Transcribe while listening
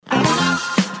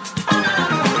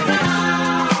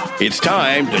It's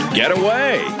time to get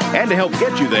away. And to help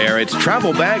get you there, it's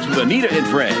Travel Bags with Anita and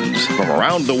Friends. From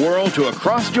around the world to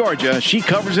across Georgia, she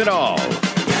covers it all.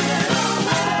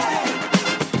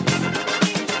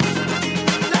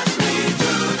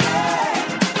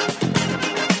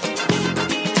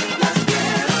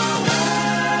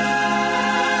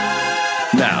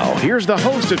 Now, here's the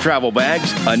host of Travel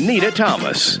Bags, Anita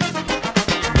Thomas.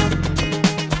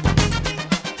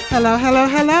 Hello, hello,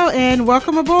 hello, and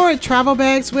welcome aboard Travel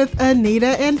Bags with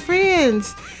Anita and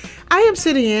Friends. I am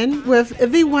sitting in with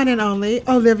the one and only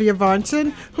Olivia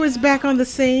Varnson, who is back on the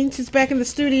scene. She's back in the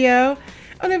studio.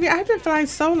 Olivia, I've been flying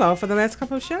solo for the last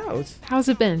couple of shows. How's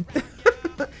it been?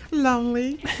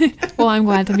 Lonely. Well, I'm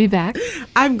glad to be back.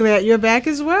 I'm glad you're back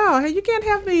as well. Hey, you can't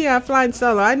have me flying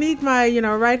solo. I need my,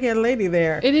 right-hand lady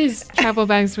there. It is Travel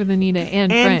Bags with Anita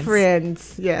and Friends. And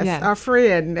Friends, yes. Yeah. Our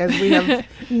friend, as we have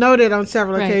noted on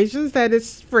several occasions, that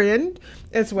is friend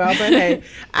as well. But hey,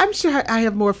 I'm sure I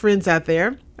have more friends out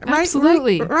there. Right?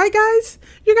 Absolutely. Right, guys?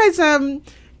 You guys,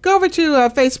 go over to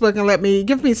Facebook and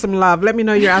give me some love. Let me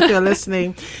know you're out there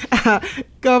listening.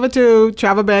 Go over to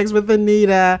Travel Bags with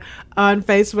Anita on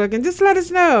Facebook and just let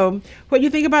us know what you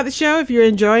think about the show. If you're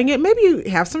enjoying it, maybe you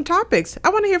have some topics. I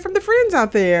want to hear from the friends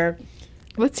out there.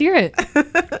 Let's hear it.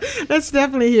 Let's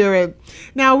definitely hear it.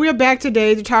 Now, we're back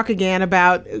today to talk again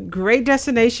about great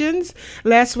destinations.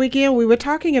 Last weekend, we were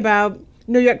talking about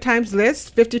New York Times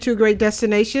list, 52 great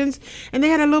destinations, and they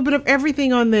had a little bit of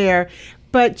everything on there.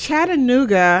 But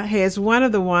Chattanooga has one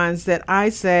of the ones that I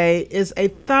say is a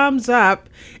thumbs up.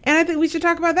 And I think we should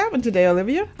talk about that one today,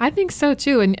 Olivia. I think so,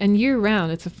 too. And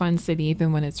year-round, it's a fun city,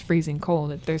 even when it's freezing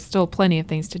cold. There's still plenty of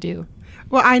things to do.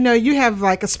 Well, I know you have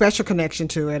like a special connection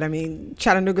to it. I mean,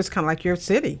 Chattanooga's kind of like your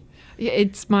city.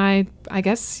 It's I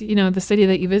guess, the city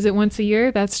that you visit once a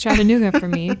year. That's Chattanooga for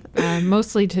me.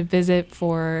 Mostly to visit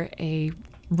for a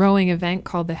rowing event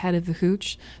called the Head of the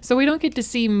Hooch. So we don't get to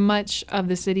see much of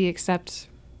the city except,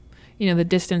 the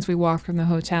distance we walk from the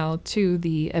hotel to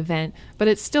the event. But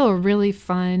it's still a really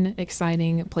fun,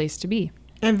 exciting place to be.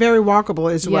 And very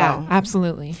walkable as well. Yeah,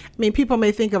 absolutely. I mean, people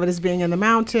may think of it as being in the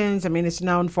mountains. I mean, it's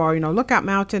known for, Lookout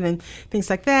Mountain and things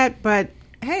like that. But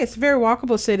hey, it's a very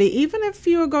walkable city. Even if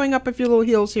you're going up a few little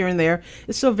hills here and there,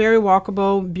 it's still very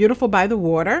walkable, beautiful by the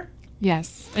water.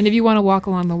 Yes. And if you want to walk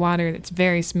along the water, it's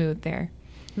very smooth there.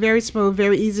 Very smooth,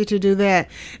 very easy to do that.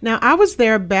 Now, I was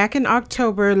there back in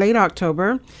October, late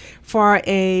October, for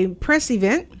a press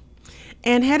event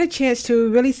and had a chance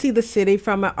to really see the city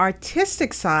from an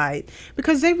artistic side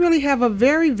because they really have a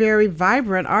very, very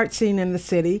vibrant art scene in the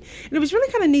city. And it was really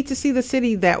kind of neat to see the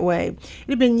city that way. It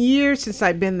had been years since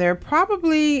I'd been there,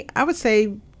 probably, I would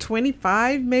say,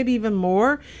 25, maybe even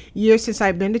more years since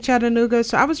I've been to Chattanooga.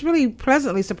 So I was really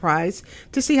pleasantly surprised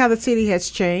to see how the city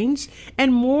has changed,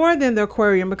 and more than the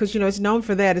aquarium, because, it's known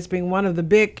for that as being one of the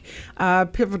big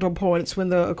pivotal points when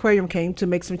the aquarium came to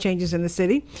make some changes in the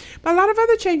city. But a lot of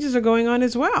other changes are going on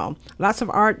as well. Lots of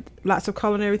art, lots of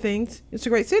culinary things. It's a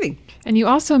great city. And you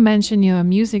also mentioned, a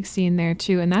music scene there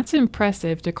too. And that's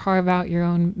impressive to carve out your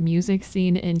own music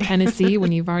scene in Tennessee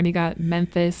when you've already got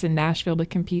Memphis and Nashville to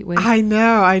compete with. I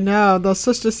know. Those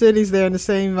sister cities there in the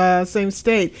same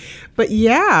state. But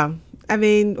yeah, I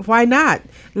mean, why not?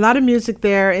 A lot of music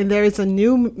there, and there is a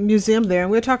new museum there,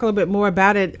 and we'll talk a little bit more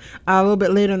about it a little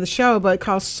bit later in the show, but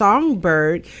called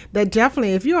Songbird, that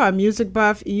definitely, if you are a music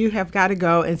buff, you have got to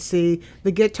go and see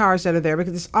the guitars that are there,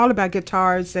 because it's all about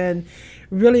guitars and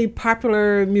really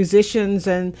popular musicians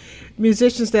and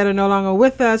musicians that are no longer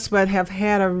with us but have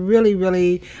had a really,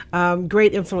 really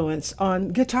great influence on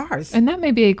guitars. And that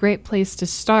may be a great place to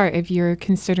start if you're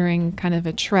considering kind of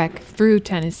a trek through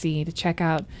Tennessee to check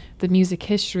out the music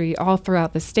history all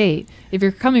throughout the state. If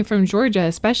you're coming from Georgia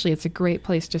especially, it's a great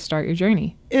place to start your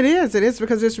journey. It is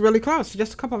because it's really close.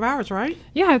 Just a couple of hours, right?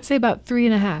 Yeah, I'd say about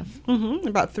 3.5. Mm-hmm,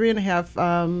 about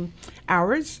 3.5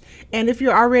 hours. And if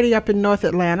you're already up in North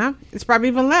Atlanta, it's probably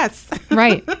even less.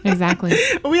 Right, exactly.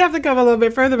 We have to come a little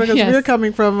bit further because we're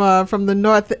coming from the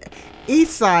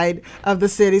northeast side of the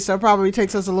city, so it probably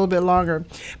takes us a little bit longer.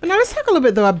 But now let's talk a little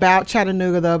bit, though, about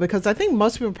Chattanooga, though, because I think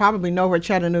most people probably know where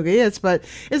Chattanooga is, but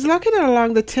it's located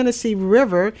along the Tennessee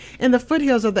River in the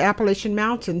foothills of the Appalachian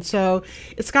Mountains. So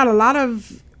it's got a lot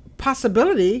of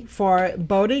possibility for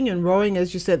boating and rowing,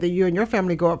 as you said, that you and your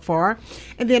family go up for,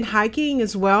 and then hiking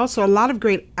as well. So a lot of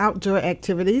great outdoor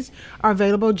activities are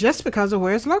available just because of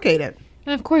where it's located.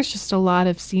 And of course, just a lot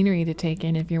of scenery to take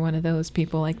in if you're one of those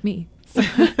people like me.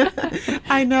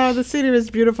 I know, the scenery is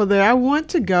beautiful there. I want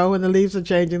to go when the leaves are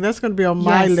changing. That's going to be on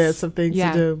my list of things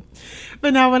to do.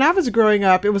 But now, when I was growing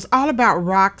up, it was all about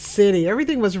Rock City.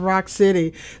 Everything was Rock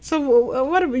City. So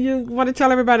what do you want to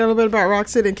tell everybody a little bit about Rock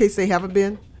City in case they haven't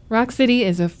been? Rock City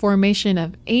is a formation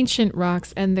of ancient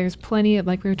rocks, and there's plenty of,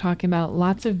 like we were talking about,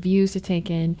 lots of views to take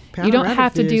in. You don't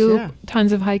have to do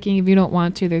tons of hiking if you don't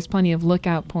want to. There's plenty of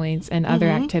lookout points and other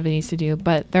activities to do,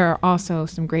 but there are also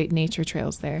some great nature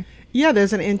trails there. Yeah,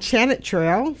 there's an enchanted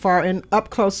trail for an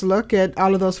up-close look at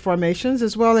all of those formations,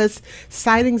 as well as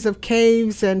sightings of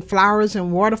caves and flowers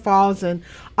and waterfalls and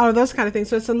all of those kind of things.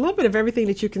 So it's a little bit of everything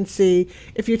that you can see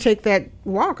if you take that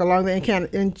walk along the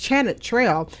enchanted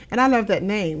trail. And I love that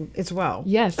name as well.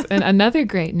 Yes, and another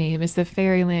great name is the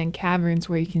Fairyland Caverns,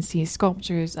 where you can see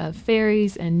sculptures of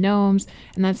fairies and gnomes,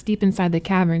 and that's deep inside the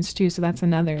caverns too, so that's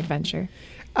another adventure.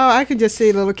 Oh, I can just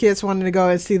see little kids wanting to go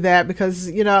and see that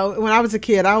because, you know, when I was a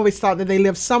kid, I always thought that they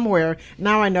lived somewhere.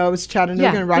 Now I know it was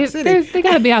Chattanooga and Rock City. They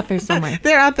got to be out there somewhere.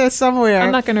 They're out there somewhere.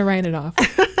 I'm not going to write it off.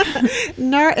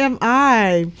 Nor am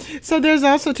I. So there's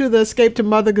also the Escape to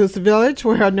Mother Goose Village,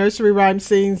 where our nursery rhyme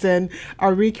scenes and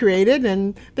are recreated,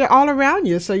 and they're all around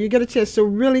you. So you get a chance to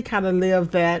really kind of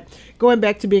live that, going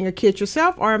back to being a kid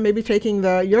yourself, or maybe taking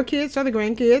your kids or the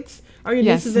grandkids. Or your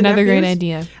nieces and another nephews. Great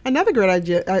idea. Another great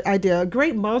idea. A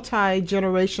great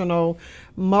multi-generational,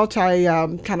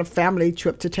 kind of family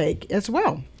trip to take as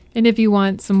well. And if you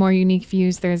want some more unique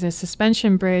views, there's a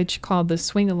suspension bridge called the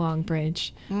Swing-Along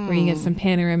Bridge, where you get some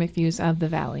panoramic views of the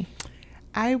valley.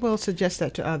 I will suggest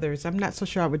that to others. I'm not so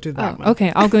sure I would do that one.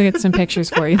 Okay. I'll go get some pictures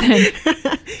for you then.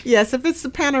 Yes, if it's the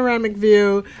panoramic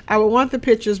view, I would want the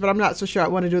pictures, but I'm not so sure I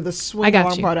want to do the swing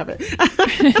along part of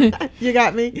it. You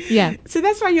got me? Yeah. See,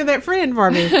 that's why you're that friend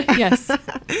for me. Yes.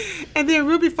 And then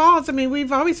Ruby Falls. I mean,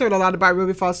 we've always heard a lot about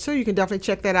Ruby Falls, too. You can definitely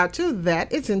check that out, too.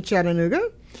 That is in Chattanooga.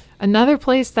 Another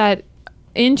place that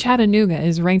in Chattanooga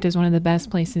is ranked as one of the best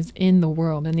places in the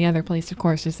world. And the other place, of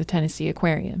course, is the Tennessee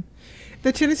Aquarium.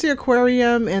 The Tennessee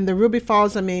Aquarium and the Ruby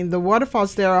Falls, I mean, the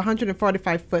waterfalls there are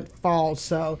 145-foot falls,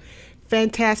 so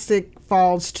fantastic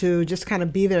falls to just kind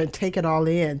of be there and take it all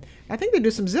in. I think they do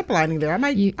some zip lining there. I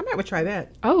might try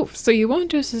that. Oh, so you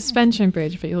won't do a suspension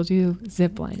bridge, but you'll do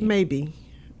zip lining. Maybe.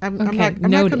 I'm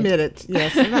not committed.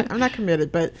 Yes, I'm not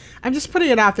committed, but I'm just putting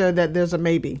it out there that there's a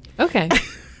maybe. Okay.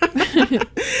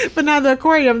 But now the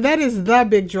aquarium, that is the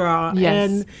big draw. Yes.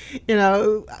 And, you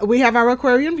know, we have our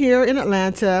aquarium here in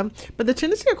Atlanta, but the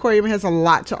Tennessee Aquarium has a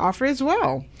lot to offer as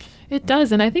well. It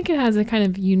does, and I think it has a kind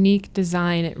of unique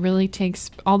design. It really takes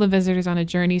all the visitors on a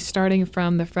journey, starting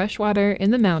from the freshwater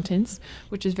in the mountains,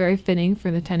 which is very fitting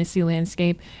for the Tennessee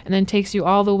landscape, and then takes you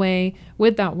all the way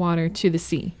with that water to the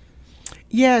sea.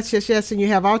 Yes. And you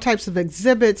have all types of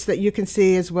exhibits that you can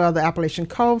see as well. The Appalachian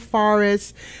Cove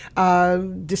Forest,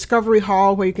 Discovery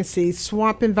Hall, where you can see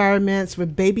swamp environments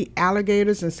with baby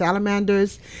alligators and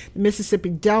salamanders. The Mississippi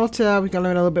Delta, we can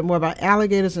learn a little bit more about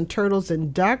alligators and turtles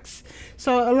and ducks.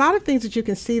 So a lot of things that you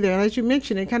can see there. And as you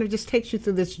mentioned, it kind of just takes you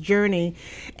through this journey.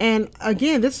 And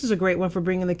again, this is a great one for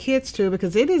bringing the kids to,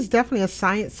 because it is definitely a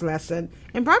science lesson.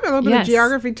 And probably a little bit of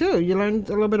geography, too. You learn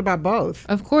a little bit about both.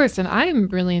 Of course. And I'm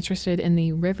really interested in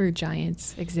the River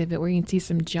Giants exhibit, where you can see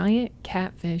some giant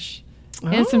catfish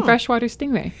and some freshwater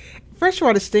stingray.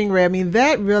 Freshwater stingray, I mean,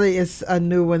 that really is a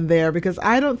new one there, because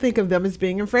I don't think of them as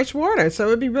being in fresh water. So it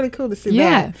would be really cool to see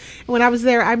that. And when I was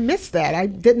there, I missed that. I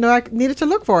didn't know I needed to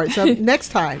look for it. So next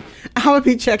time, I would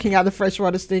be checking out the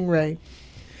freshwater stingray.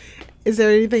 Is there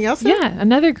anything else there? Yeah.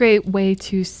 Another great way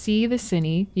to see the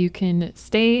city, you can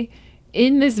stay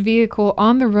in this vehicle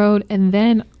on the road and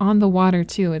then on the water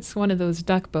too. It's one of those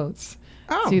duck boats.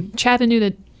 Oh. So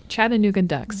Chattanooga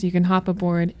Ducks. You can hop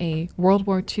aboard a World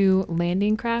War II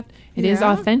landing craft. It is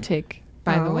authentic,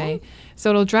 by the way. So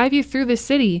it'll drive you through the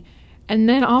city and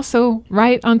then also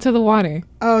right onto the water.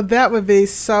 Oh, that would be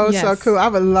so cool. I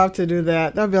would love to do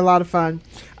that. That would be a lot of fun.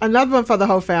 Another one for the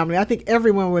whole family. I think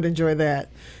everyone would enjoy that.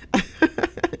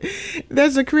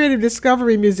 There's a Creative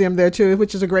Discovery Museum there too,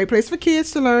 which is a great place for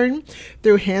kids to learn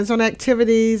through hands-on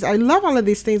activities. I love all of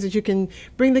these things that you can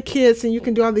bring the kids, and you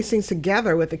can do all these things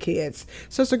together with the kids.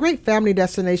 So it's a great family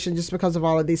destination just because of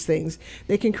all of these things.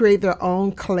 They can create their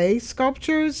own clay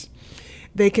sculptures.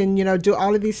 They can, do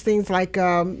all of these things like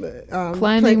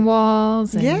climbing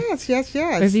walls. And yes.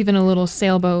 There's even a little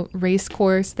sailboat race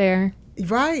course there.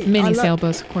 Right. Mini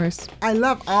sailboats, of course. I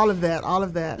love all of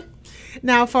that.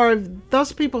 Now, for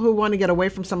those people who want to get away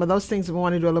from some of those things and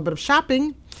want to do a little bit of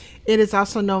shopping, it is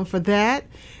also known for that.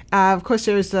 Of course,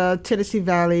 there's the Tennessee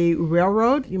Valley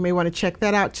Railroad. You may want to check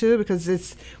that out too, because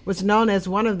it's what's known as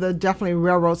one of the definitely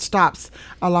railroad stops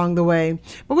along the way.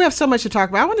 But we have so much to talk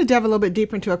about. I want to delve a little bit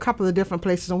deeper into a couple of different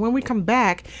places. And when we come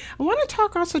back, I want to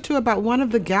talk also too about one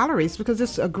of the galleries, because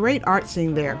it's a great art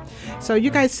scene there. So you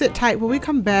guys sit tight. When we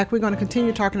come back, we're going to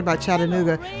continue talking about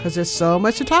Chattanooga, because there's so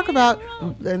much to talk about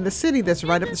in the city that's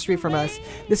right up the street from us.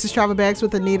 This is Travel Bags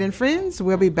with Anita and Friends.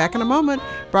 We'll be back in a moment.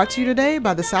 Brought to you today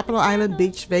by the Sapelo Island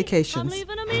Beach Vacations. I'm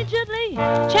leaving immediately.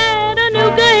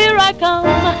 Chattanooga, here I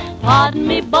come. Pardon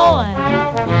me, boy.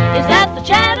 Is that the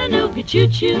Chattanooga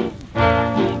choo-choo?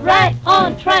 Right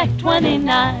on track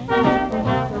 29.